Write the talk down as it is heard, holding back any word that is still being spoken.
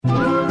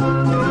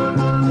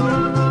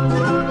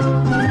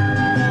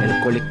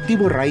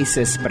Cultivo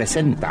Raíces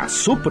presenta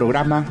su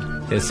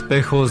programa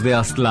Espejos de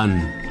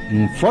Aztlán.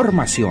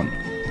 Información,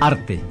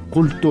 Arte,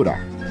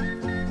 cultura.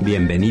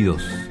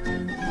 Bienvenidos.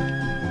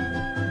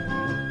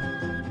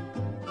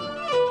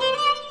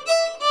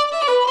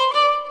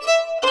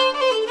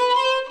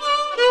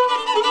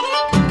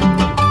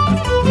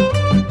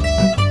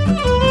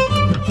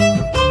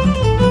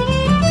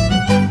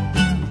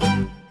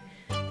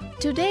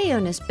 Today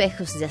on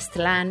Espejos de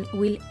Aztlán,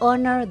 we'll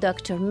honor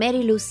Dr.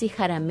 Mary Lucy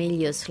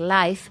Jaramillo's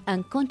life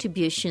and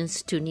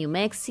contributions to New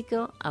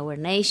Mexico, our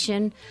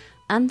nation,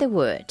 and the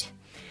world.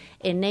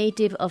 A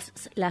native of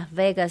Las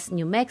Vegas,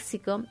 New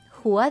Mexico,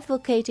 who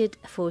advocated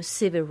for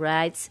civil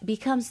rights,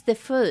 becomes the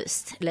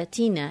first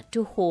Latina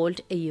to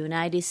hold a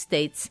United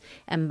States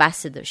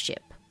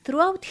ambassadorship.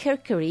 Throughout her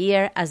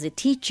career as a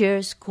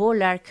teacher,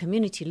 scholar,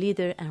 community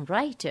leader, and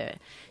writer,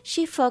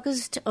 she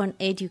focused on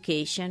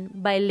education,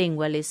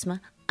 bilingualism,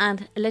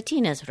 and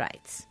Latinas'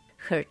 rights.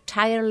 Her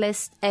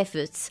tireless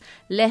efforts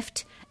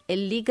left a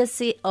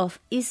legacy of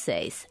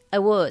essays,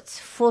 awards,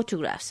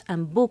 photographs,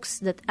 and books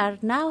that are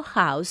now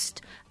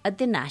housed at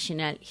the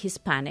National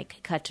Hispanic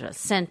Cultural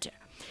Center.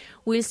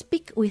 We'll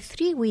speak with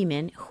three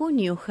women who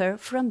knew her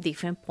from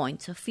different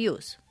points of view.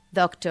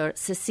 Dr.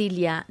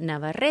 Cecilia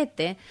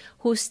Navarrete,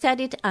 who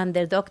studied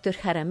under Dr.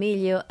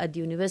 Jaramillo at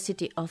the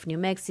University of New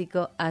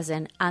Mexico as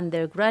an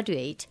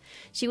undergraduate.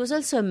 She was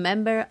also a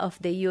member of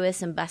the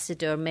U.S.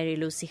 Ambassador Mary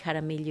Lucy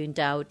Jaramillo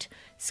Endowed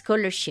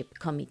Scholarship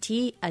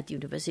Committee at the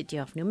University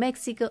of New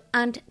Mexico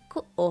and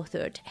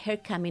co-authored her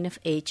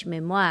coming-of-age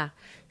memoir,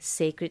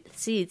 Sacred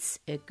Seeds,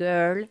 A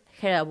Girl,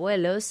 Her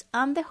Abuelos,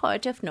 and the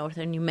Heart of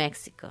Northern New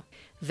Mexico.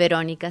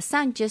 Veronica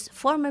Sanchez,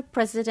 former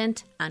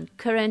president and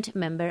current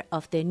member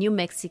of the New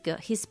Mexico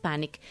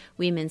Hispanic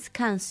Women's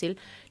Council,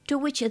 to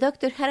which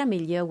Dr.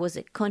 Jaramillo was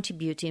a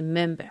contributing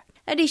member.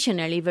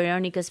 Additionally,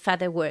 Veronica's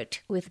father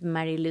worked with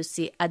Mary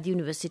Lucy at the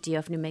University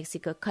of New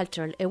Mexico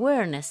Cultural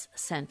Awareness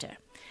Center.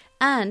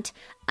 And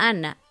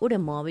Anna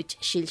Uremovich,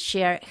 she'll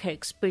share her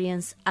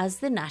experience as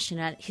the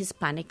National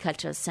Hispanic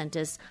Cultural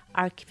Center's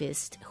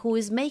archivist, who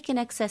is making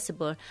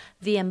accessible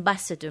the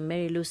Ambassador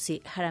Mary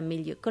Lucy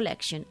Jaramillo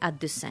collection at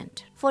the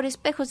center. For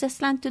Espejos de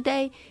Aztlán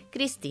today,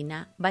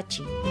 Cristina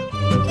Bachin.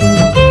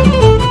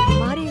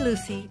 Mary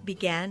Lucy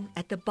began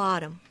at the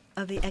bottom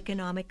of the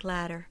economic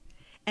ladder,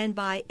 and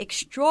by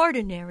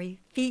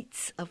extraordinary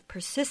feats of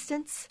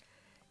persistence,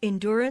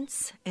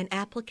 endurance, and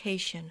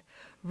application,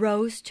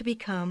 rose to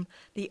become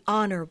the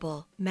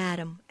Honorable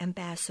Madam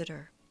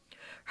Ambassador.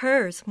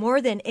 Hers, more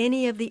than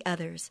any of the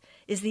others,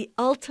 is the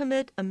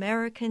ultimate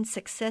American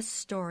success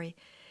story,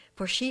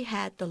 for she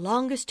had the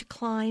longest to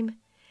climb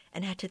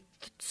and had to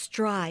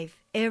strive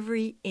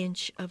every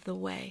inch of the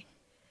way.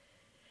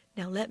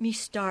 Now let me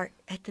start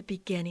at the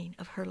beginning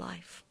of her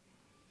life.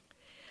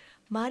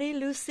 Mary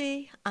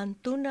Lucy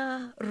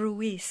Antuna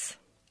Ruiz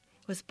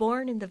was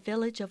born in the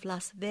village of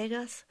Las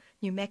Vegas,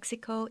 New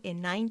Mexico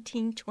in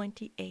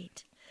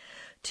 1928.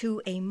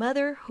 To a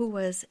mother who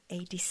was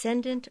a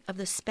descendant of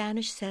the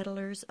Spanish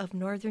settlers of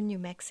northern New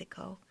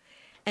Mexico,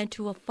 and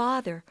to a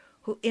father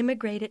who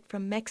immigrated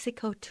from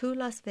Mexico to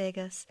Las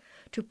Vegas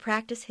to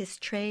practice his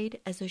trade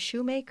as a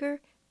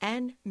shoemaker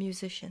and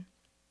musician.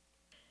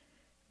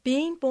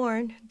 Being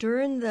born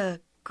during the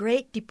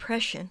Great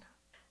Depression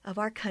of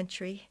our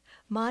country,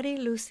 Mary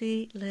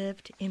Lucy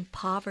lived in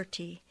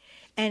poverty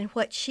and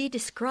what she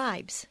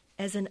describes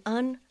as an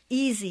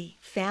uneasy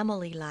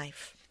family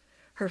life.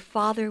 Her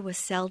father was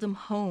seldom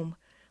home,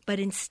 but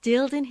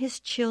instilled in his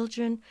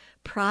children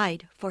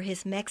pride for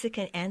his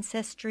Mexican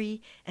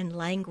ancestry and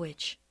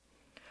language.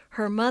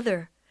 Her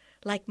mother,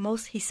 like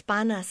most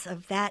Hispanas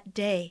of that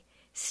day,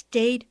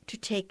 stayed to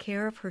take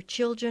care of her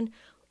children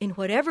in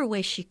whatever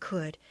way she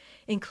could,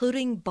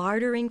 including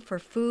bartering for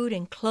food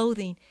and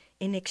clothing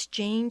in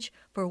exchange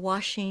for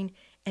washing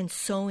and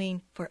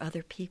sewing for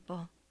other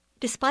people.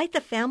 Despite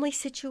the family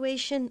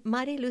situation,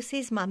 Mary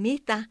Lucy's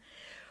mamita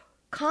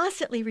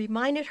constantly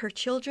reminded her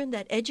children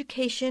that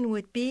education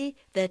would be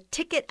the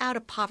ticket out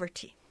of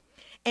poverty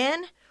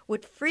and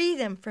would free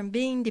them from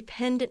being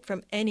dependent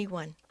from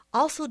anyone.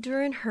 Also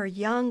during her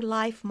young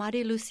life,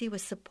 Mary Lucy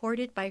was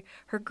supported by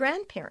her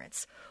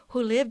grandparents,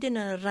 who lived in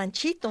a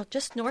ranchito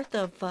just north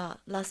of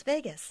Las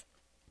Vegas.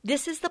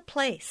 This is the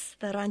place,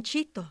 the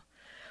ranchito,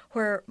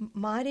 where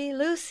Mary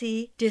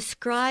Lucy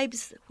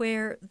describes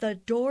where the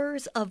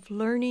doors of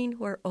learning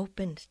were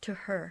opened to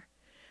her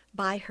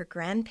by her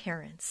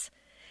grandparents.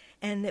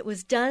 And it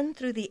was done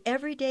through the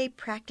everyday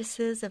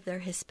practices of their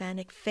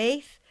Hispanic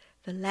faith,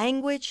 the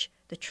language,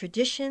 the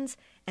traditions,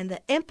 and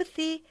the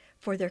empathy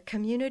for their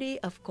community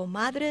of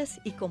comadres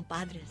y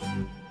compadres.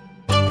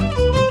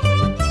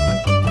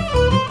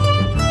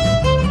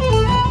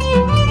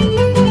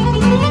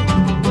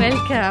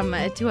 Welcome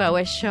to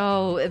our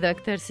show,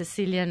 Dr.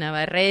 Cecilia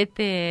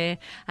Navarrete,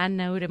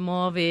 Anna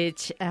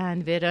Uremovich,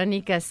 and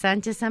Veronica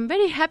Sanchez. I'm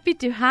very happy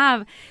to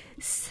have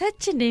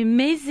such an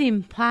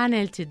amazing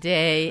panel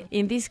today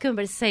in this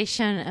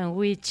conversation in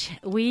which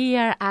we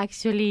are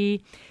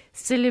actually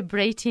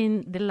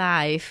celebrating the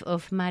life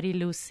of Maria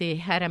Lucy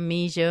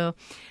Jaramillo,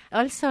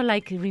 also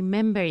like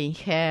remembering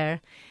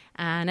her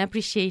and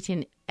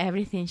appreciating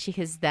everything she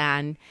has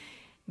done.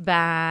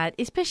 But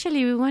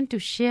especially we want to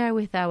share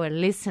with our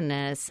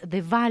listeners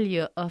the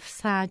value of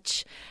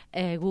such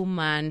a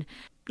woman.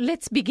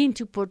 Let's begin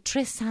to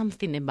portray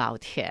something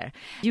about her.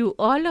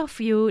 All of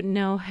you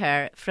know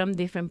her from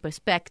different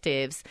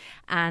perspectives,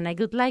 and I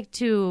would like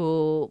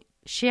to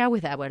share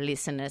with our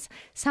listeners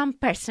some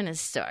personal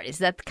stories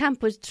that can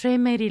portray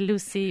Maria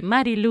Lucy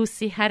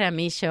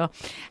Jaramillo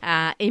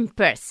in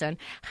person.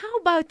 How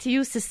about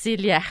you,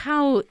 Cecilia?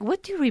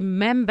 What do you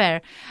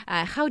remember?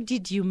 How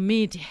did you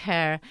meet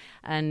her?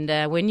 And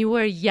when you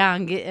were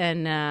young,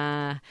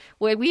 and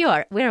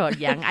we're all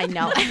young, I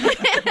know.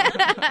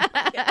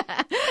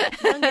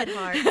 Young at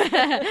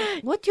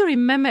heart. What do you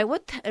remember?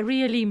 What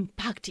really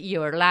impacted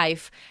your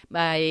life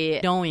by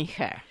knowing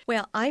her?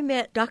 Well, I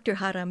met Dr.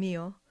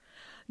 Jaramillo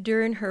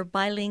during her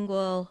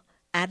bilingual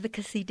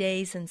advocacy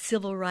days and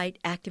civil rights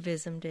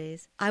activism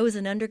days. I was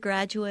an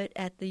undergraduate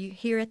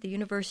here at the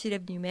University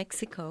of New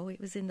Mexico.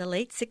 It was in the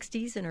late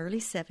 60s and early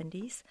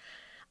 70s.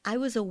 I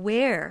was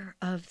aware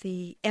of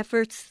the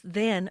efforts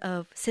then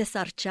of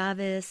Cesar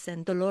Chavez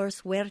and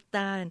Dolores Huerta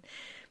and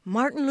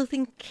Martin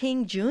Luther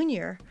King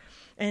Jr.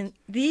 And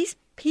these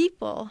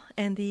people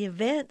and the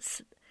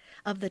events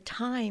of the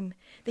time,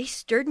 they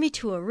stirred me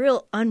to a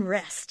real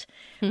unrest.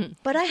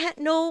 But I had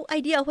no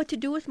idea what to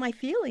do with my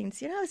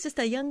feelings. I was just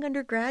a young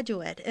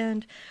undergraduate.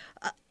 And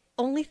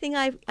only thing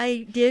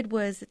I did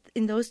was,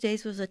 in those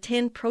days, was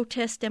attend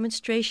protest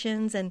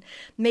demonstrations and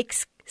make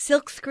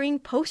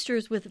silkscreen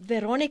posters with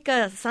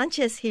Veronica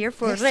Sanchez here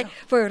for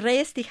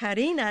Reyes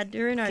Tijarina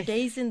during our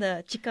days in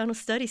the Chicano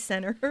Studies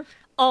Center.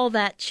 All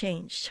that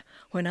changed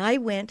when I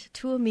went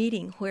to a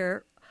meeting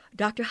where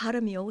Dr.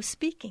 Jaramillo was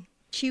speaking.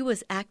 She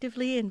was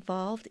actively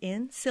involved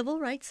in civil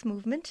rights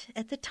movement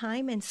at the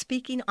time and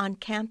speaking on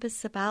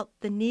campus about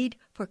the need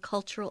for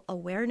cultural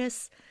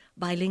awareness,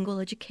 bilingual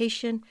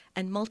education,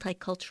 and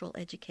multicultural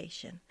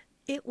education.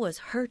 It was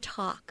her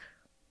talk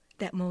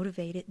that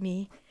motivated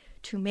me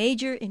to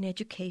major in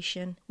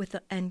education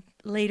and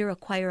later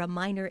acquire a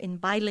minor in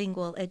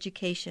bilingual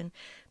education,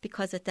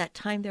 because at that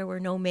time there were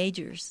no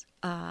majors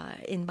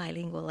in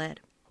bilingual ed.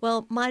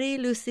 Well, Maria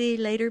Lucy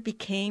later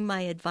became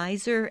my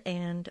advisor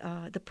and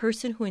the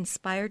person who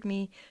inspired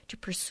me to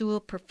pursue a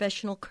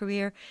professional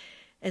career,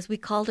 as we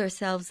called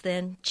ourselves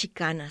then,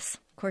 Chicanas.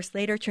 Of course,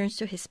 later turns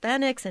to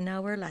Hispanics, and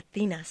now we're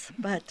Latinas.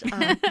 But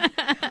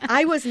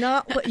I was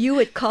not what you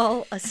would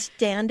call a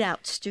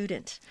standout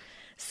student.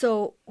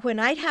 So when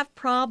I'd have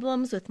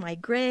problems with my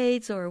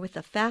grades or with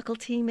a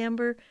faculty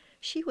member,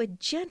 she would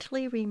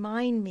gently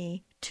remind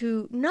me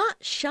to not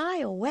shy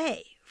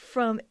away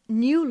from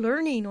new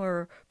learning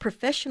or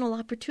professional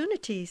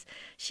opportunities.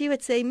 She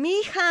would say,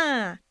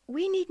 "Mija,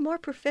 we need more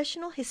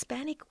professional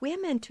Hispanic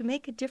women to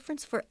make a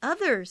difference for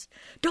others.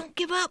 Don't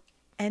give up."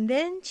 And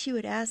then she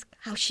would ask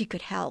how she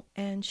could help,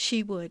 and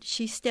she would.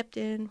 She stepped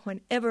in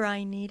whenever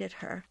I needed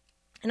her.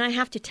 And I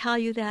have to tell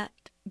you that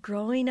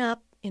growing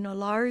up in a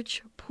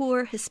large,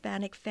 poor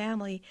Hispanic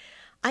family,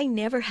 I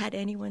never had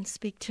anyone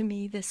speak to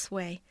me this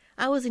way.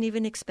 I wasn't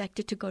even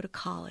expected to go to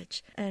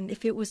college. And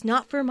if it was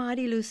not for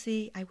Maria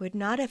Lucy, I would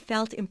not have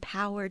felt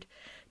empowered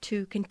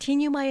to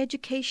continue my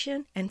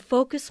education and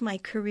focus my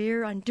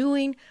career on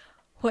doing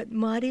what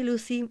Maria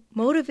Lucy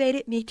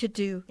motivated me to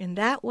do, and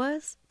that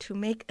was to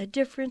make a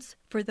difference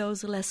for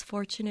those less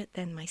fortunate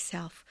than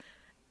myself.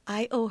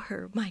 I owe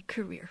her my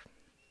career.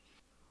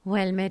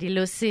 Well, Maria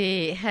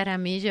Lucy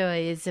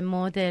Jaramillo is a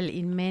model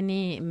in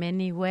many,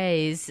 many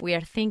ways. We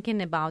are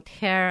thinking about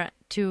her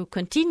to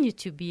continue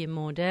to be a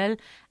model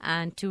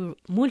and to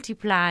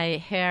multiply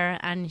her,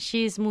 and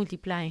she is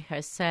multiplying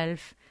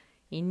herself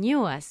in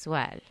you as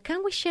well.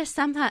 Can we share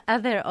some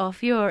other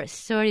of your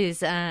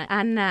stories?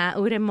 Anna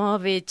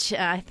Uremovich,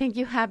 I think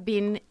you have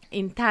been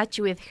in touch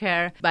with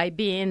her by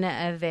being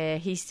the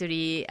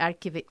history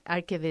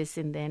archivist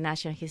in the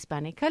National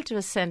Hispanic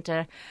Cultural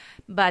Center,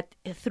 but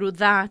through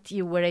that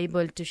you were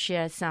able to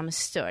share some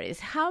stories.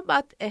 How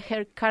about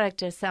her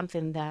character,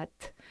 something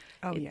that...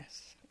 Oh,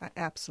 yes,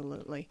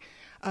 absolutely.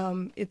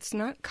 It's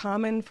not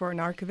common for an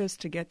archivist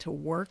to get to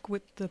work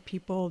with the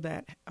people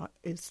that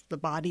is the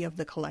body of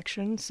the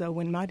collection. So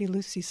when Maria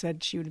Lucy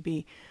said she would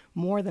be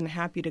more than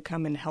happy to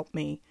come and help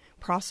me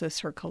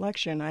process her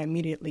collection, I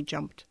immediately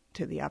jumped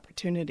to the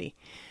opportunity.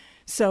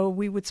 So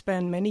we would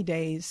spend many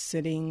days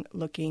sitting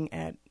looking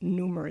at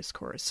numerous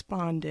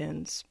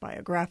correspondence,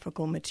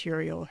 biographical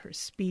material, her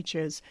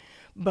speeches,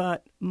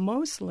 but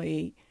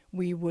mostly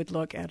we would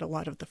look at a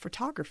lot of the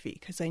photography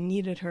because I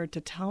needed her to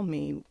tell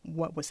me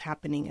what was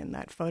happening in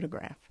that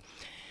photograph.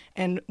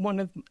 And one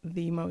of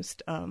the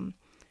most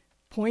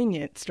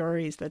poignant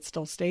stories that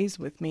still stays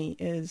with me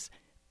is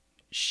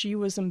she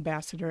was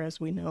ambassador, as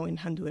we know, in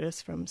Honduras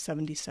from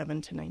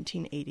 1977 to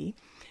 1980.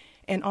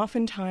 And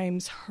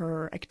oftentimes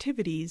her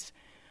activities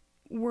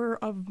were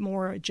of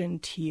more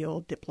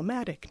genteel,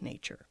 diplomatic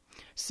nature.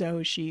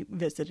 So she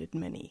visited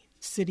many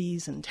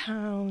cities and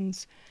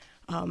towns,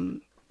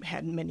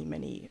 had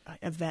many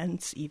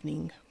events,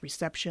 evening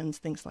receptions,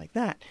 things like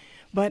that.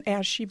 But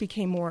as she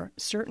became more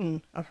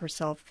certain of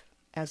herself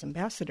as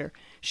ambassador,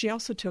 she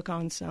also took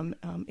on some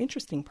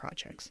interesting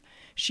projects.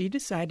 She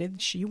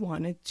decided she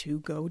wanted to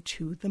go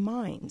to the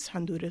mines.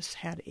 Honduras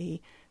had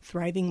a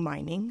thriving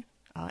mining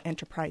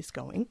enterprise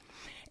going,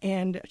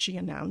 and she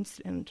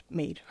announced and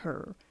made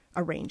her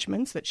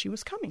arrangements that she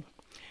was coming.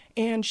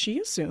 And she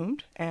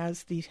assumed,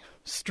 as the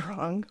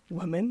strong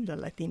woman, the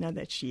Latina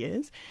that she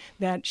is,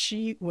 that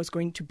she was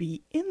going to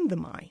be in the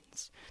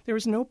mines. There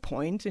was no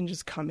point in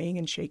just coming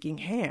and shaking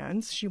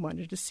hands. She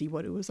wanted to see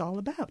what it was all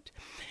about.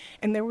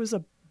 And there was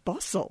a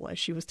bustle, as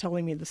she was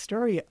telling me the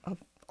story,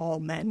 of all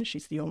men.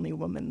 She's the only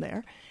woman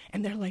there.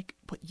 And they're like,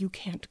 but you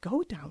can't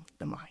go down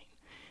the mine.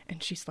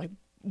 And she's like,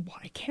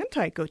 why can't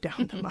I go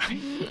down the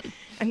mine?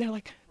 And they're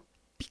like,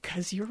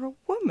 because you're a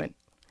woman.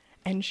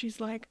 And she's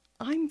like,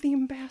 I'm the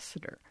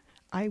ambassador.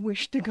 I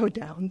wish to go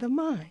down the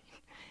mine.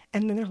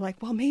 And then they're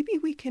like, well, maybe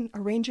we can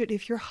arrange it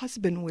if your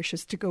husband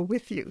wishes to go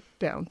with you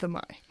down the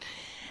mine.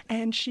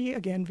 And she,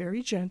 again,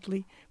 very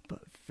gently,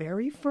 but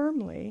very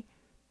firmly,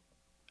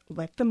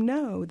 let them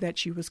know that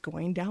she was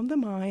going down the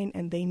mine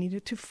and they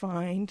needed to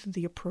find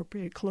the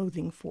appropriate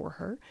clothing for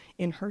her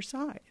in her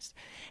size.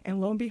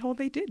 And lo and behold,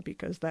 they did,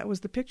 because that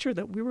was the picture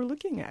that we were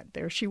looking at.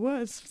 There she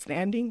was,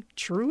 standing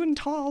true and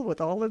tall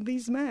with all of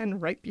these men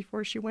right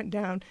before she went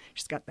down.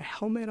 She's got the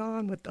helmet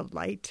on with the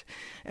light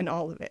and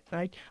all of it.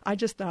 I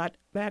just thought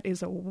that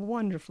is a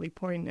wonderfully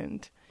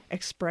poignant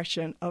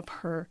expression of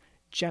her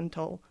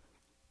gentle,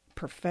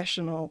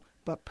 professional,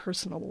 but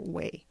personal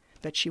way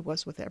that she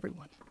was with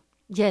everyone.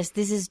 Yes,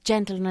 this is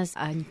gentleness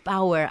and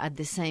power at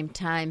the same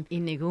time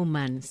in a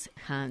woman's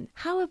hand.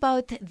 How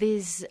about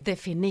this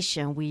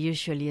definition we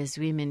usually as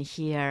women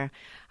here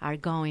are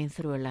going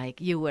through,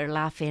 like you were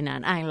laughing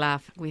and I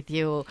laugh with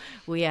you.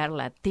 We are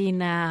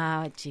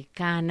Latina,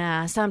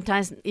 Chicana.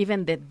 Sometimes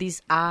even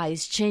this I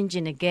is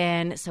changing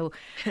again. So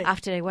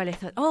after a while I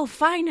thought, oh,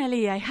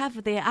 finally I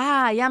have the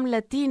I am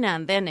Latina.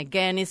 And then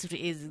again is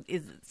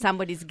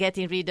somebody's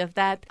getting rid of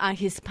that. I'm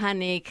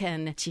Hispanic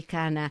and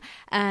Chicana.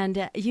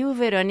 And you,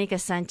 Veronica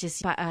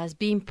Sanchez, as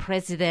being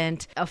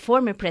president, a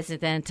former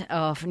president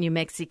of New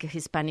Mexico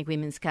Hispanic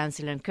Women's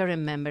Council and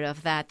current member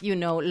of that, you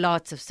know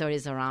lots of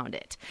stories around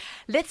it.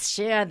 Let's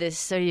share the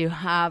story you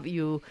have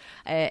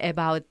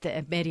about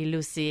Mary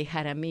Lucy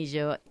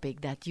Jaramillo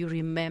that you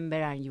remember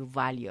and you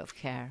value of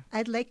her.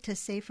 I'd like to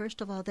say,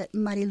 first of all, that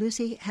Mary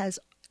Lucy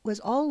was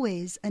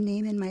always a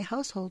name in my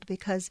household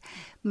because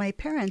my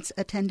parents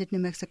attended New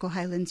Mexico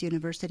Highlands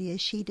University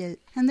as she did.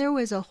 And there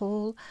was a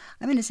whole,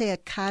 I'm going to say a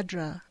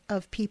cadre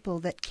of people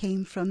that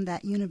came from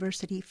that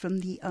university from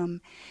the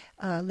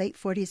late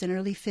 40s and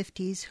early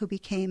 50s who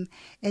became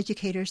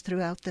educators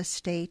throughout the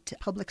state,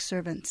 public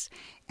servants,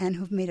 and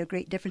who've made a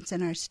great difference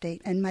in our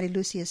state. And Mary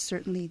Lucy is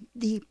certainly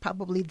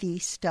probably the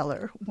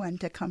stellar one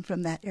to come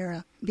from that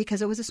era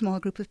because it was a small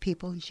group of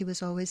people and she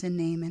was always a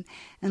name.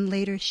 And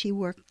later she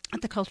worked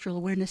at the Cultural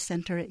Awareness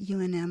Center at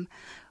UNM,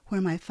 where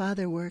my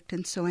father worked,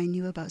 and so I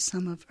knew about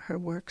some of her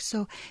work.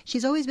 So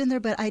she's always been there,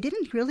 but I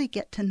didn't really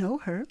get to know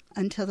her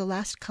until the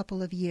last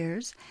couple of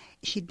years.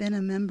 She'd been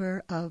a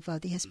member of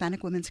the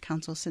Hispanic Women's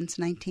Council since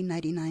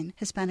 1999.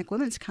 Hispanic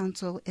Women's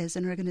Council is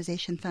an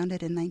organization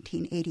founded in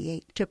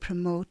 1988 to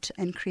promote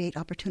and create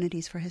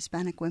opportunities for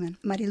Hispanic women.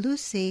 Mary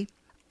Lucy,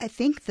 I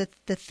think that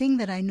the thing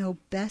that I know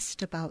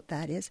best about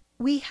that is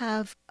we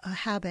have a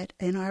habit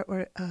in our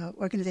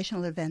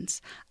organizational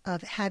events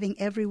of having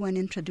everyone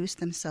introduce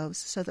themselves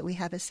so that we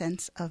have a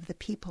sense of the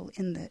people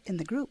in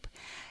the group.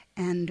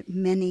 And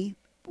many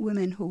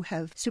women who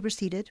have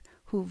superseded,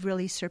 who've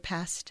really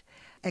surpassed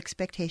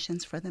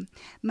expectations for them.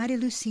 Mary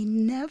Lucy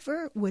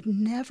would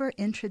never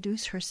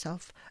introduce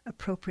herself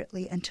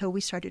appropriately until we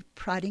started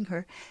prodding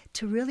her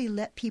to really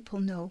let people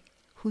know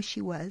who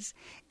she was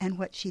and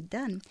what she'd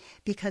done,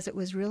 because it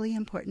was really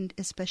important,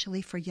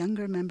 especially for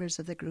younger members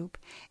of the group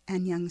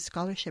and young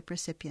scholarship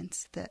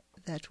recipients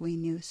that we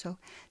knew. So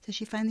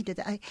she finally did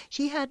that.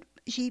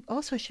 She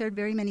also shared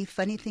very many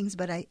funny things,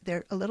 but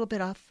they're a little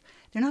bit off.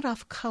 They're not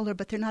off color,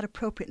 but they're not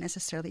appropriate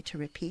necessarily to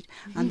repeat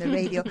on the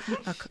radio.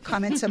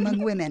 Comments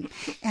among women,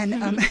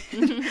 and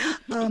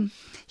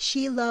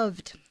she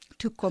loved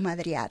to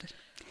comadrear.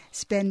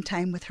 Spend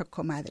time with her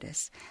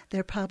comadres.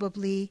 There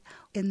probably,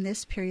 in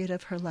this period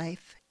of her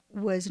life,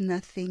 was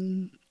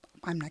nothing,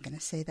 I'm not going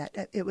to say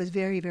that. It was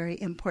very, very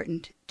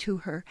important to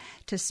her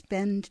to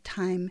spend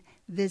time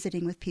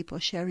visiting with people,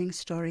 sharing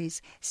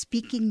stories,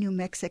 speaking New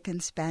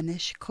Mexican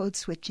Spanish, code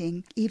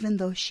switching. Even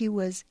though she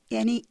was,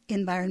 any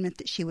environment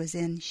that she was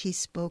in, she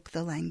spoke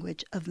the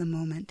language of the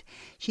moment.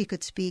 She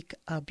could speak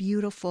a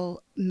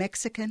beautiful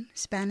Mexican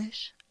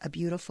Spanish, a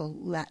beautiful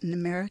Latin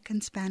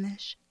American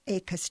Spanish, a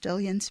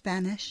Castilian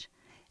Spanish,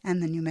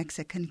 and the New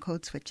Mexican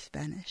Code Switch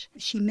Spanish.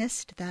 She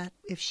missed that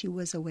if she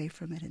was away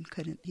from it and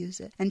couldn't use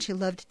it. And she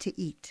loved to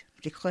eat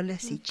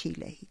frijoles y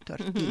chile y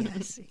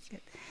tortillas.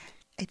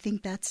 I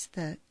think that's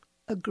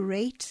a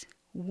great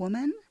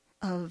woman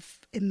of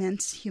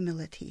immense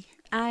humility.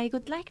 I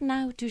would like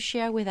now to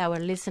share with our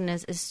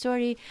listeners a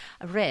story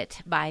read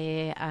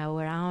by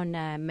our own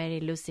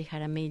Mary Lucy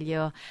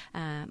Jaramillo,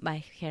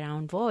 by her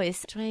own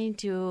voice, trying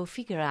to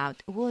figure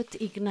out what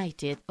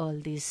ignited all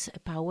this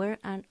power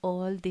and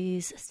all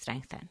this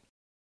strength.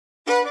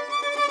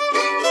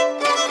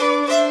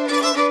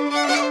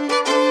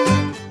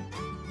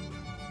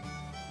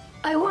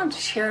 I want to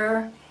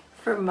share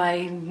from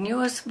my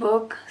newest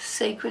book,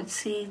 Sacred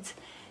Seeds,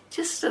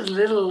 just a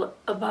little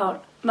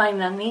about my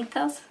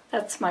nanitas.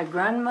 That's my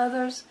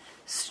grandmother's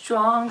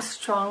strong,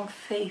 strong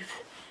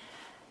faith.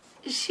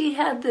 She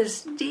had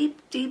this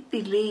deep, deep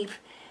belief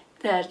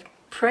that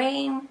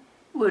praying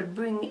would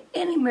bring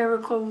any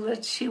miracle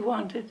that she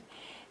wanted.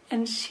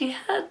 And she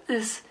had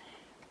this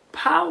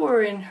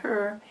power in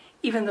her,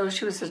 even though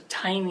she was a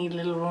tiny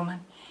little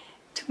woman,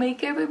 to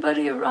make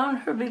everybody around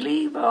her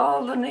believe.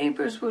 All the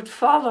neighbors would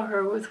follow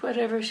her with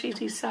whatever she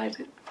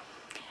decided.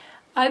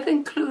 I've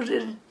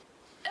included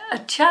a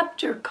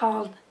chapter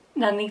called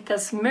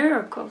Nanita's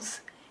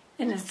Miracles,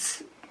 and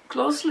it's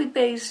closely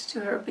based to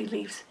her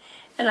beliefs.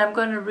 And I'm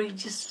going to read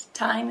just a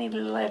tiny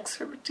little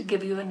excerpt to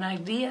give you an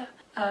idea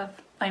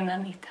of my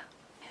Nanita.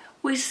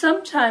 We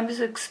sometimes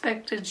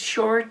expected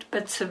short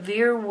but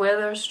severe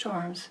weather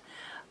storms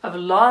of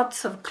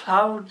lots of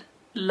cloud,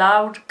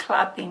 loud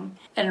clapping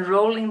and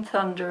rolling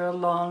thunder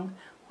along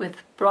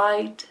with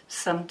bright,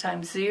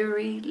 sometimes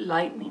eerie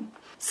lightning.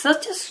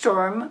 Such a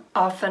storm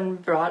often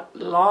brought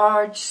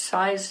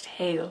large-sized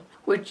hail,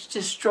 which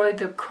destroyed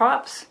the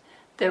crops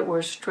that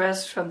were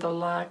stressed from the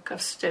lack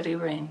of steady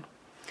rain.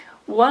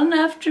 One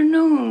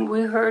afternoon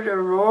we heard a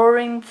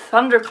roaring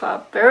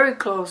thunderclap very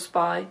close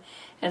by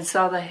and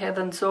saw the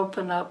heavens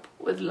open up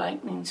with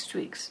lightning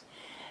streaks.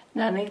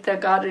 Nanita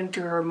got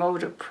into her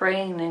mode of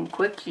praying and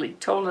quickly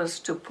told us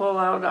to pull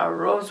out our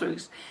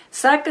rosaries.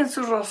 "Saquen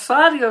sus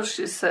rosarios,"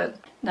 she said.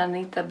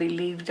 Nanita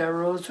believed our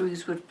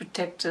rosaries would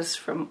protect us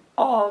from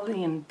all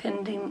the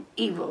impending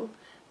evil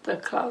the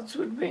clouds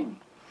would bring.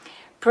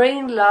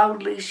 Praying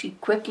loudly, she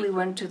quickly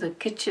went to the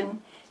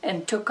kitchen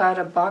and took out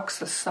a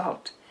box of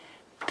salt.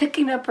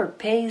 Picking up her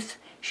pace,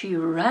 she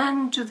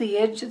ran to the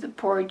edge of the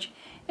porch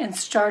and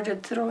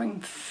started throwing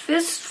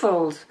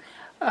fistfuls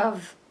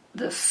of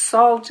the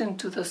salt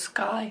into the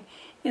sky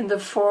in the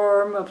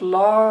form of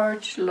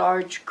large,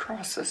 large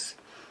crosses.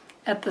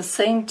 At the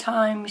same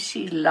time,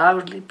 she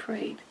loudly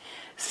prayed,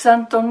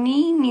 "Santo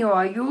Niño,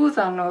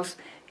 ayúdanos,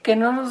 que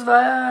no nos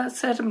vaya a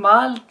hacer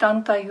mal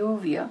tanta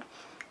lluvia.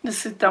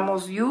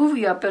 Necesitamos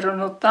lluvia, pero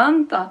no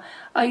tanta.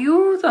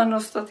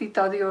 Ayúdanos,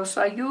 Tatita Dios,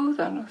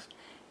 ayúdanos."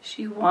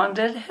 She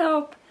wanted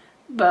help,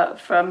 but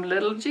from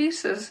little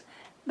Jesus,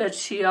 but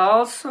she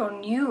also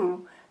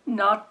knew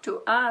not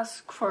to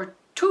ask for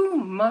too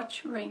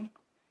much rain.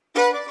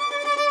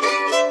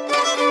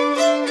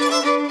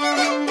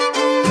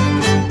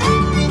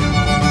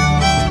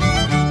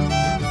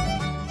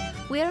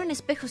 We are on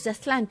Espejos de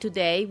Aztlán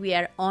today. We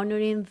are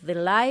honoring the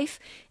life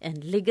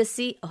and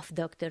legacy of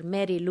Dr.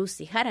 Mary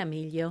Lucy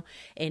Jaramillo,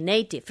 a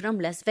native from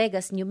Las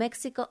Vegas, New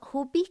Mexico,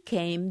 who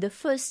became the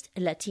first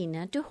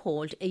Latina to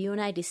hold a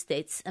United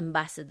States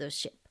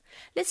ambassadorship.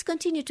 Let's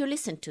continue to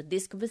listen to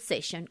this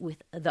conversation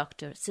with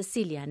Dr.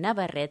 Cecilia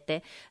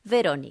Navarrete,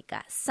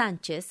 Veronica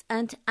Sanchez,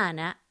 and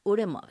Anna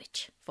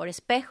Uremovich. For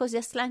Espejos de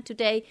Aztlán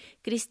today,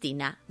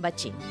 Cristina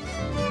Bachin.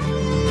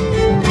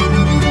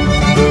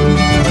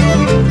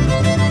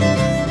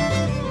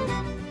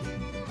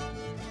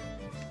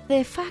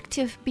 The fact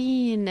of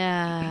being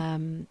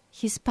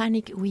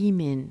Hispanic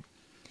women,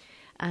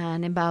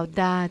 and about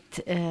that,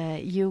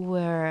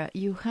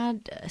 you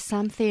had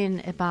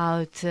something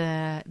about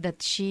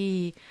that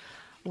she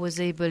was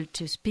able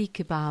to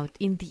speak about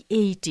in the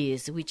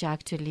 80s, which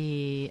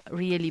actually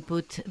really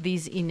put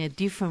this in a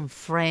different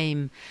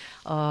frame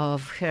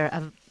of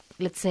her,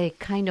 let's say,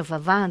 kind of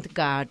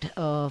avant-garde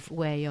of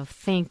way of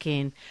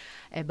thinking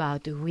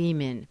about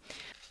women.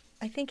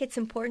 I think it's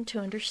important to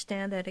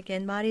understand that,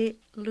 again, Mari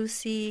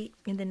Lucy,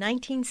 in the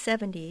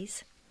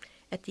 1970s,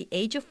 at the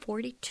age of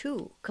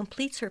 42,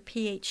 completes her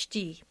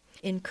PhD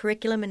in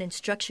curriculum and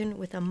instruction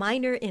with a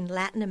minor in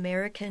Latin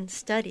American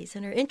studies.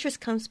 And her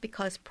interest comes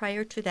because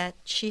prior to that,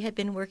 she had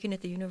been working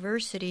at the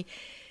university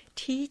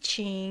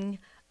teaching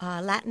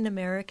Latin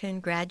American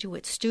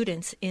graduate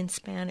students in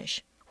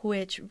Spanish,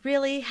 which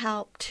really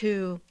helped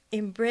to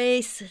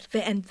embrace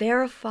and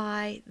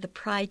verify the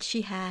pride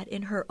she had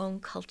in her own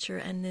culture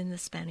and in the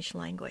Spanish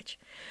language.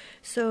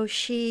 So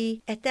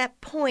she, at that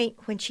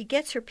point, when she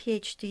gets her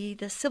PhD,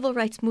 the civil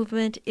rights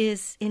movement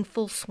is in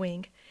full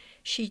swing.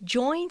 She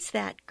joins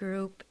that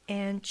group,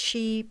 and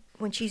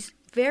when she's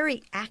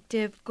very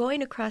active,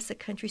 going across the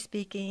country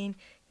speaking,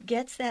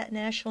 gets that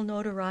national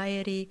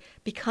notoriety,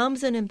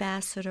 becomes an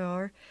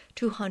ambassador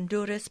to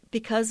Honduras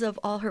because of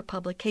all her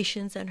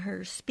publications and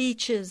her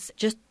speeches,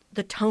 just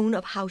the tone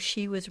of how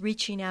she was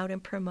reaching out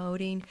and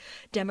promoting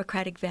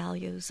democratic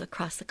values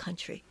across the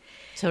country.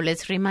 So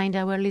let's remind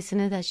our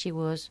listeners that she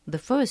was the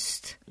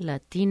first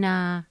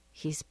Latina,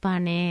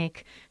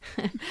 Hispanic,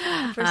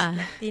 first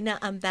Latina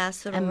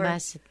ambassador.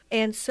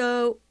 And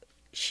so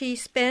she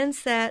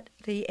spends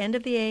the end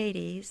of the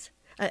 80s,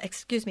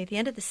 the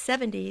end of the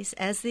 70s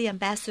as the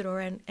ambassador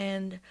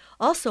and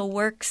also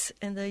works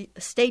in the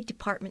State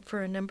Department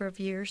for a number of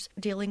years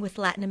dealing with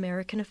Latin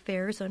American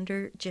affairs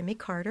under Jimmy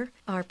Carter,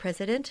 our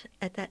president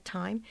at that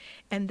time.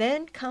 And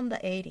then come the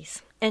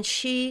 80s. And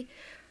she,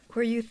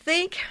 where you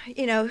think,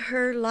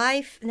 her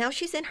life, now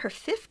she's in her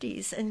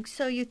 50s, and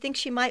so you think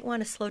she might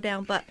want to slow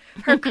down, but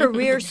her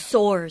career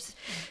soars.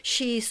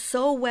 She's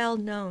so well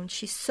known.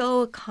 She's so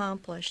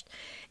accomplished.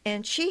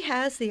 And she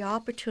has the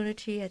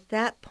opportunity at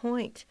that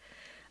point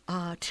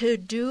to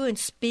do and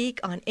speak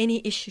on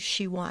any issue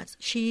she wants.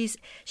 She's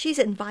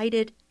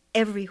invited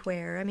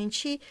everywhere. I mean,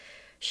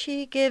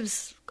 she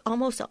gives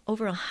almost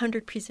over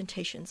 100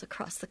 presentations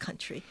across the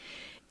country.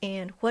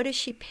 And what does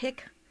she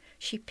pick?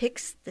 She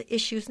picks the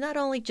issues, not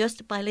only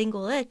just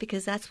bilingual ed,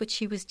 because that's what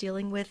she was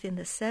dealing with in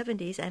the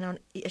 70s, and on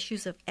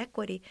issues of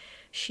equity.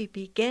 She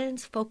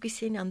begins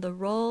focusing on the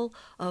role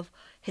of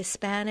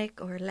Hispanic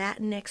or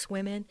Latinx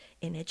women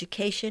in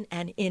education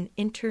and in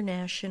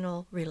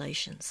international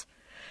relations,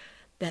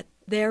 that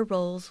their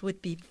roles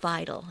would be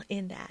vital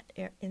in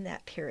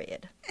that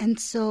period. And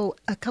so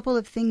a couple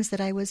of things that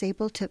I was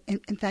able to,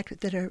 in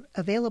fact, that are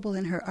available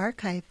in her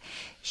archive,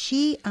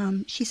 she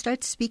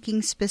starts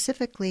speaking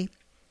specifically.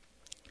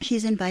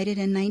 She's invited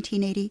in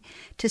 1980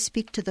 to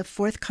speak to the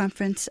 4th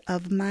conference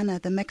of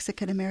MANA, the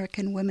Mexican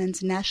American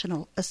Women's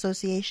National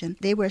Association.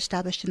 They were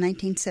established in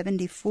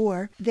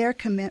 1974. Their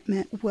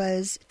commitment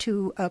was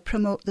to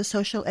promote the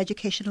social,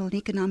 educational, and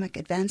economic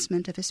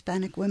advancement of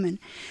Hispanic women.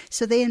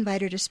 So they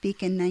invited her to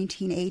speak in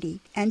 1980.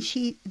 And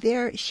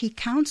she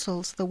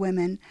counsels the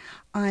women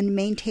on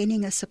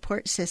maintaining a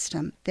support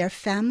system. Their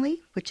family,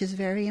 which is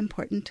very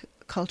important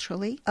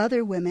culturally,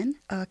 other women,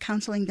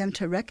 counseling them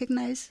to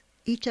recognize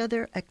each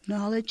other,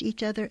 acknowledge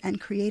each other,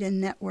 and create a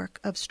network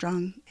of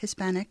strong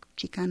Hispanic,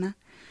 Chicana,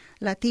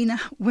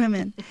 Latina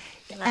women,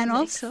 and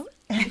also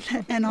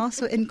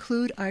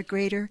include our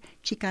greater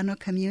Chicano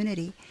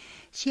community.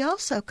 She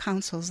also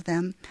counsels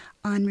them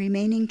on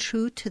remaining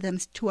true to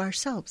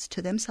themselves,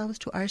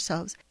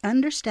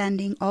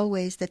 understanding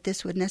always that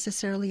this would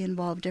necessarily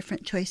involve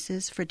different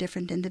choices for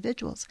different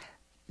individuals.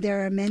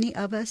 There are many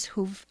of us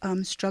who've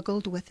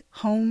struggled with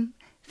home,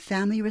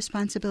 family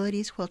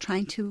responsibilities while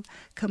trying to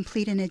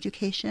complete an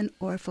education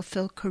or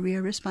fulfill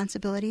career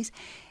responsibilities.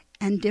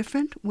 And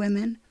different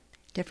women,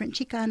 different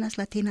Chicanas,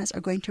 Latinas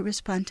are going to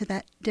respond to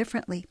that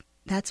differently.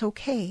 That's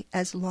okay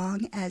as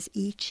long as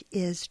each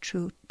is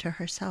true to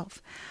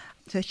herself.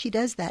 So she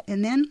does that.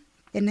 And then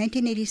in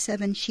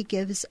 1987, she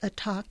gives a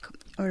talk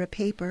or a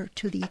paper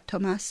for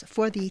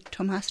the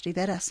Tomas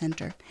Rivera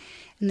Center.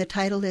 And the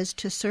title is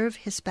To Serve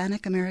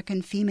Hispanic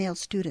American Female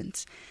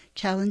Students,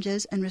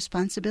 Challenges and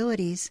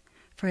Responsibilities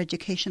for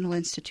Educational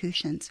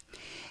Institutions.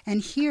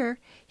 And here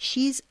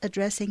she's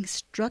addressing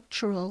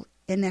structural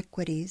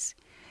inequities.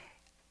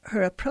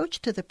 Her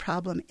approach to the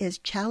problem is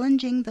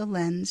challenging the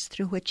lens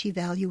through which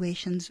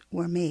evaluations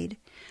were made.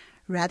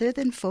 Rather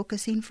than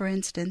focusing, for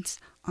instance,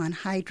 on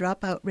high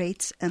dropout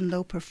rates and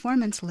low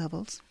performance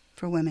levels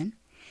for women,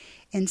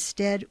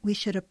 instead we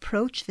should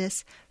approach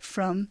this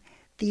from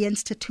the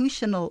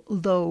institutional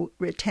low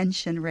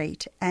retention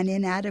rate and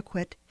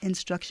inadequate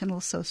instructional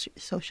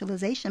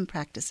socialization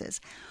practices.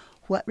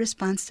 What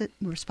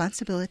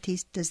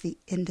responsibilities does the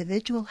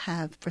individual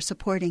have for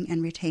supporting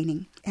and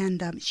retaining?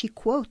 And she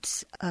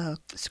quotes a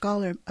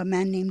scholar, a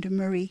man named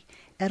Murray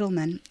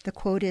Edelman. The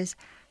quote is,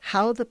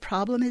 "How the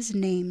problem is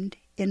named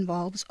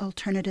involves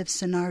alternative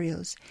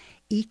scenarios,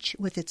 each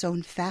with its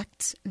own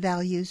facts,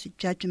 values,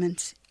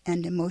 judgments,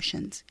 and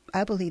emotions."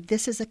 I believe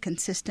this is a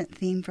consistent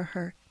theme for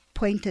her.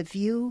 Point of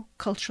view,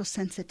 cultural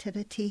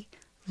sensitivity,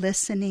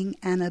 listening,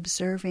 and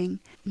observing.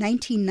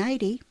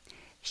 1990,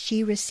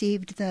 she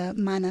received the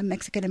MANA,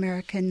 Mexican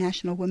American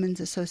National Women's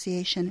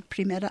Association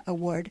Primera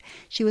Award.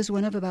 She was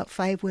one of about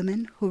 5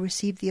 women who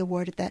received the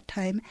award at that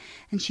time,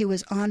 and she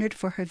was honored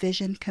for her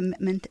vision,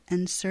 commitment,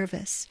 and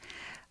service.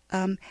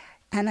 And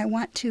I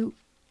want to,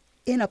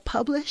 in a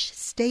published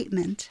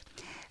statement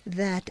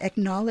that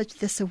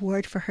acknowledged this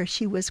award for her,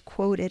 she was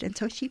quoted, and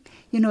so she,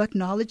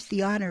 acknowledged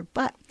the honor,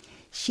 but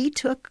she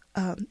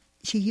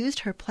used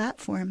her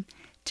platform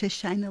to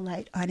shine a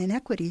light on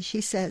inequities.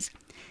 She says,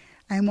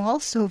 "I'm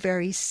also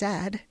very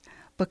sad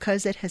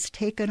because it has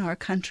taken our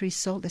country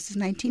this is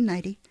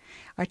 1990,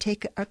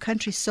 our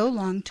country so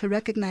long to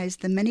recognize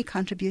the many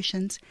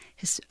contributions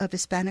of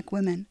Hispanic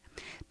women.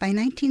 By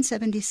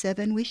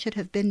 1977, we should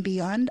have been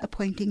beyond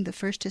appointing the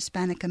first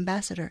Hispanic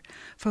ambassador,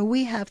 for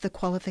we have the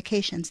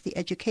qualifications, the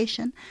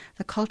education,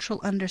 the cultural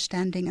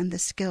understanding, and the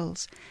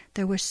skills.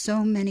 There were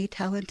so many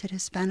talented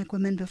Hispanic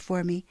women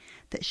before me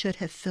that should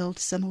have filled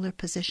similar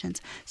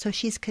positions." So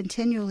she's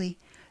continually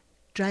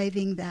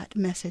driving that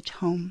message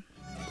home.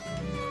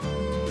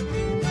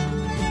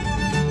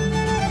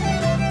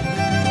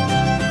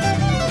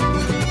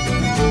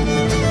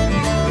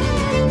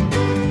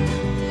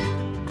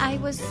 I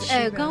was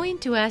going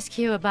to ask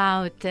you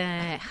about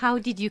how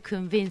did you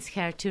convince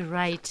her to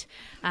write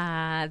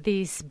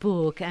this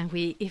book, and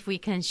if we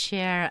can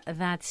share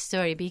that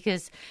story,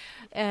 because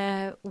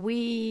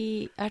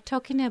we are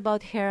talking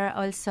about her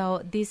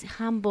also, this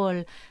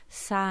humble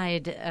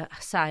side,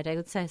 I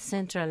would say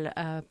central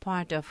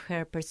part of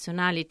her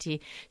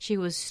personality. She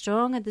was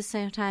strong at the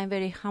same time,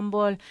 very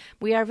humble.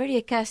 We are very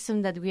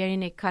accustomed that we are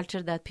in a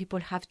culture that people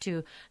have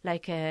to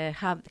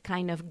have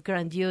kind of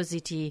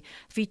grandiosity,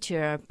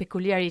 feature,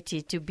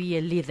 peculiarity to be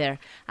a leader.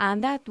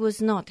 And that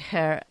was not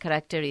her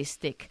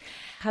characteristic.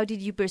 How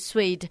did you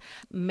persuade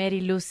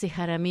Mary Lucy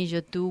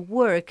Jaramillo to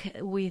work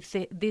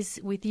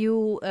with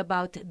you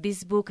about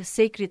this book,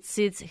 Sacred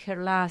Seeds, her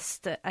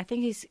last, I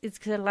think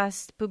it's her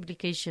last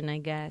publication, I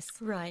guess.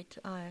 Right.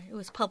 It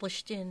was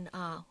published in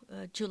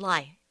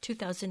July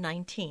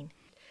 2019.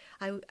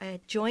 I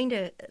joined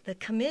the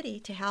committee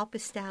to help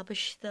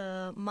establish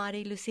the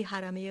Mari Lucy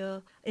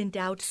Jaramillo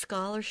Endowed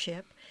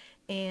Scholarship.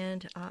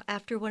 And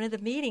after one of the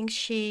meetings,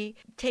 she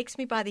takes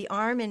me by the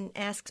arm and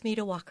asks me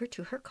to walk her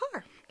to her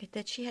car,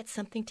 that she had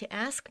something to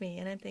ask me.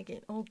 And I'm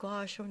thinking, oh,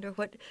 gosh, I wonder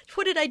what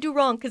did I do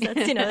wrong? Because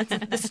that's,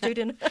 that's the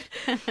student.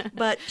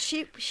 But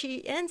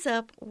she ends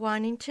up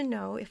wanting to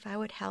know if I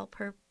would help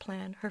her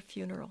plan her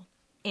funeral.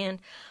 And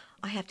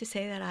I have to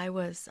say that I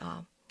was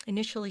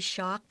initially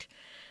shocked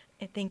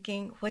and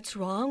thinking, what's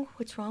wrong?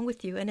 What's wrong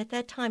with you? And at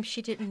that time,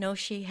 she didn't know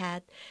she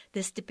had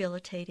this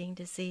debilitating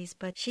disease.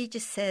 But she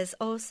just says,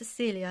 oh,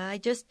 Cecilia,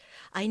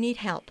 I need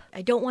help.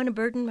 I don't want to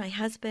burden my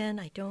husband,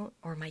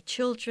 or my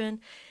children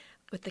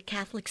with the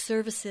Catholic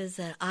services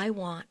that I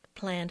want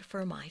planned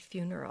for my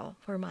funeral,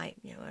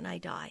 when I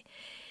die.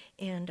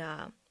 And,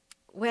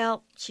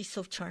 well, she's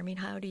so charming.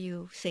 How do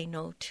you say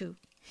no to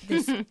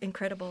this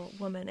incredible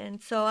woman? And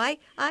so I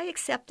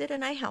accepted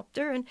and I helped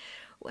her, and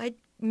I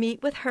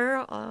meet with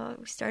her.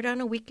 We started on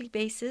a weekly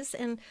basis,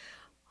 and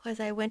as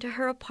I went to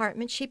her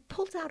apartment, she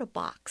pulled out a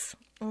box,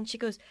 and she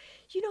goes,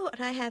 you know what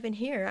I have in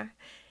here?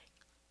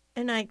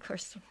 And I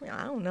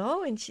don't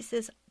know. And she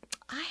says,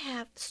 I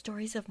have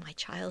stories of my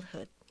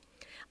childhood.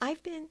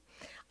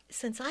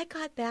 Since I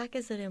got back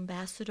as an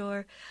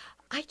ambassador,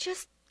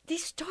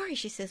 these stories,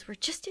 she says, were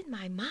just in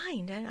my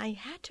mind, and I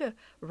had to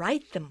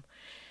write them.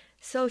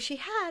 So she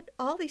had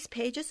all these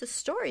pages of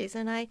stories,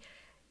 and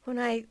when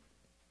I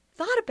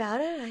thought about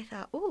it, I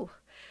thought,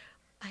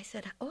 I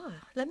said,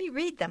 let me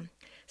read them.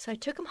 So I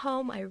took them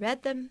home, I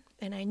read them,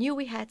 and I knew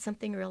we had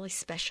something really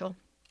special.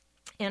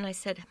 And I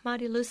said,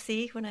 Mari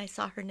Lucy, when I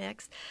saw her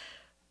next,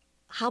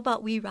 how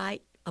about we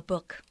write a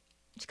book?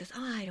 She goes,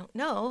 I don't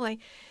know.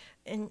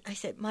 And I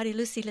said, Mari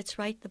Lucy, let's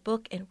write the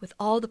book, and with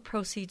all the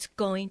proceeds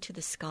going to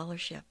the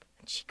scholarship.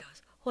 And she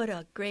goes, what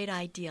a great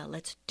idea.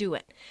 Let's do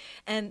it.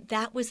 And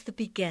that was the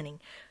beginning.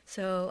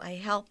 So I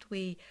helped.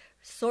 We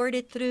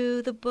sorted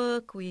through the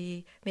book.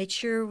 We made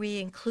sure we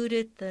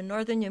included the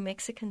Northern New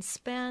Mexican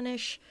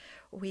Spanish.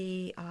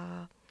 We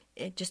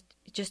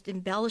just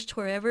embellished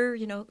wherever,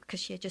 because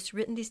she had just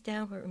written these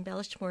down. We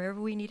embellished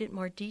wherever we needed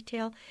more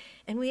detail.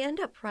 And we end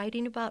up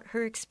writing about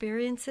her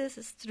experiences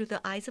through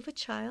the eyes of a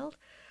child,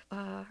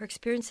 her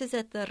experiences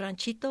at the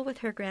ranchito with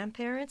her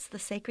grandparents, the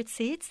sacred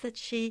seeds that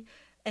she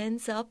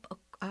ends up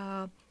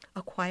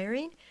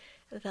acquiring,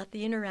 about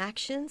the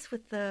interactions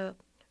with the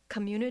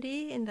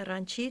community in the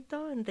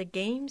ranchito and the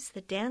games,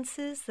 the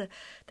dances,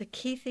 the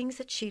key things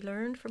that she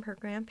learned from her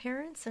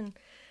grandparents. And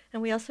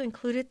we also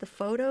included the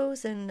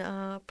photos and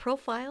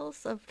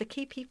profiles of the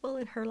key people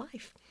in her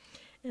life.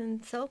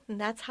 And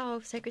that's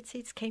how Sacred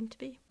Seeds came to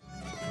be.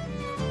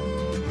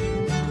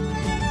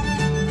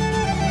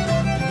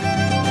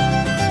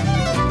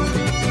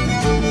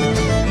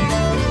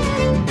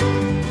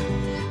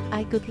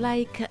 I would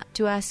like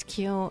to ask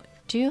you,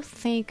 do you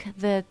think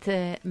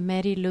that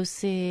Mary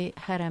Lucy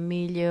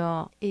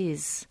Jaramillo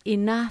is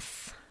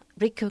enough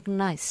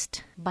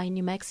recognized by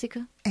New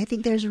Mexico? I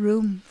think there's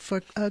room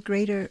for a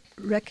greater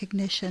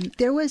recognition.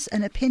 There was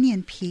an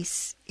opinion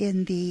piece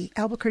in the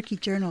Albuquerque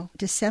Journal,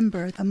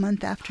 December, a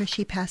month after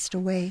she passed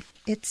away.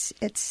 It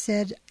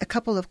said a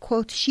couple of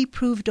quotes. She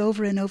proved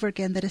over and over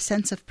again that a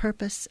sense of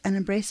purpose, an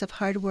embrace of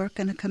hard work,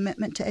 and a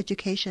commitment to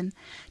education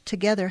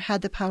together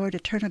had the power to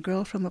turn a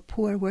girl from a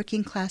poor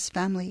working-class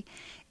family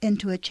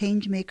into a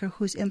change-maker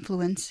whose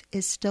influence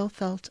is still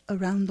felt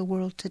around the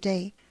world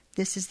today.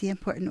 This is the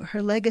important.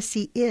 Her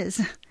legacy is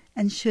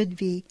and should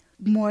be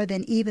more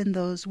than even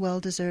those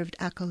well-deserved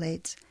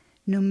accolades.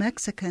 New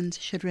Mexicans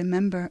should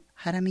remember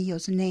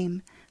Jaramillo's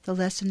name, the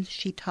lessons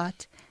she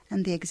taught,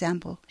 and the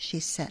example she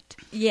set.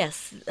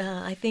 Yes,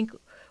 I think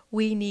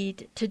we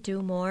need to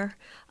do more.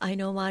 I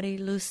know Mari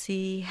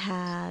Lucy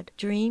had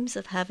dreams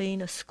of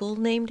having a school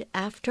named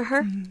after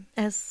her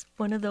as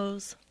one of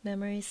those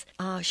memories.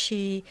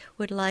 She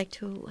would like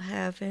to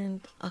have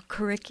a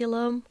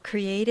curriculum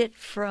created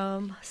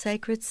from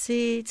Sacred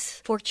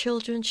Seeds for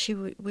children. She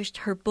wished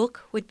her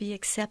book would be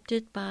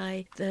accepted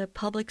by the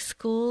public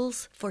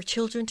schools for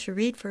children to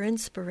read for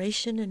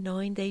inspiration and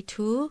knowing they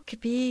too could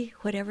be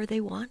whatever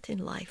they want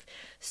in life.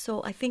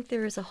 So I think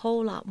there is a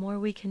whole lot more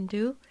we can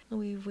do.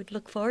 We would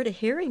look forward to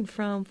hearing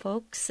from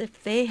folks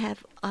if they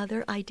have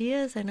other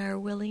ideas and are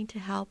willing to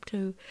help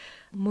to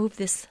move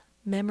this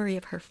memory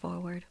of her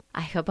forward.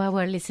 I hope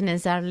our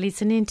listeners are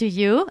listening to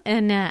you.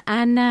 And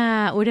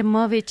Anna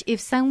Uremovich, if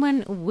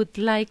someone would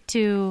like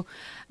to,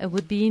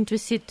 would be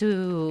interested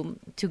to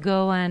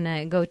go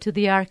and go to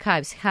the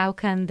archives, how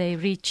can they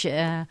reach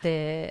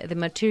the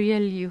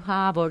material you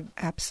have? Or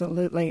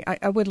Absolutely.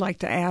 I would like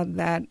to add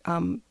that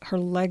her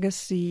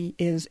legacy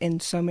is in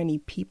so many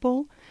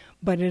people,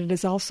 but it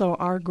is also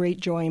our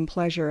great joy and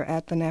pleasure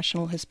at the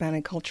National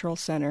Hispanic Cultural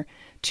Center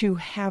to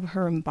have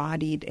her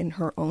embodied in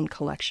her own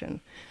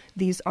collection.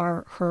 These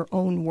are her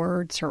own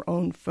words, her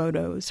own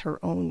photos, her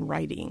own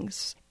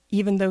writings.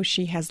 Even though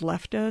she has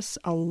left us,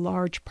 a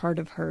large part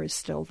of her is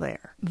still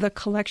there. The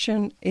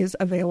collection is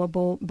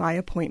available by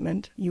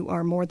appointment. You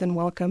are more than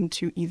welcome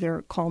to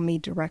either call me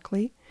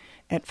directly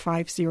at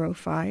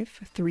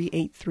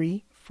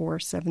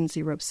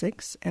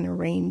 505-383-4706 and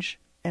arrange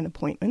an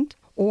appointment.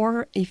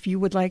 Or if you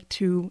would like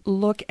to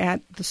look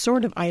at the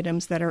sort of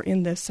items that are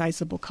in this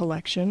sizable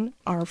collection,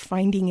 our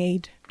finding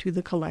aid to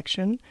the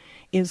collection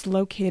is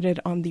located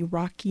on the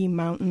Rocky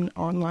Mountain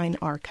Online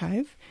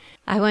Archive.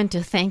 I want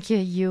to thank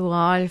you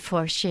all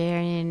for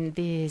sharing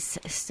these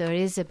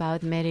stories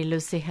about Mary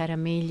Lucy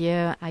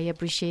Jaramillo. I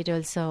appreciate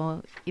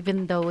also,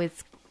 even though it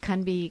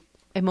can be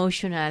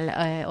emotional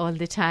all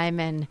the time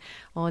and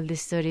all the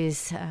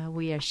stories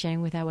we are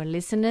sharing with our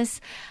listeners.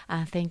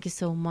 Thank you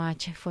so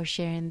much for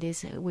sharing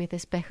this with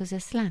Espejos de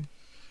Aztlán.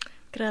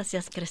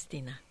 Gracias,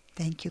 Cristina.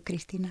 Thank you,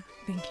 Cristina.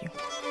 Thank you.